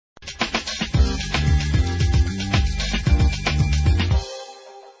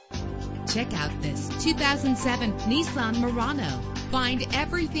Check out this 2007 Nissan Murano. Find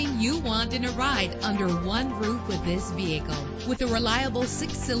everything you want in a ride under one roof with this vehicle. With a reliable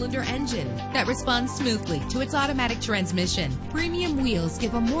 6-cylinder engine that responds smoothly to its automatic transmission, premium wheels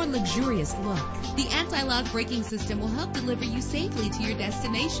give a more luxurious look. The anti-lock braking system will help deliver you safely to your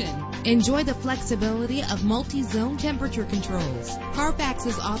destination. Enjoy the flexibility of multi-zone temperature controls. Carfax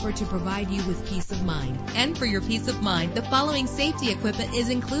is offered to provide you with peace of mind. And for your peace of mind, the following safety equipment is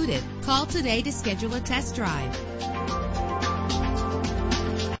included. Call today to schedule a test drive.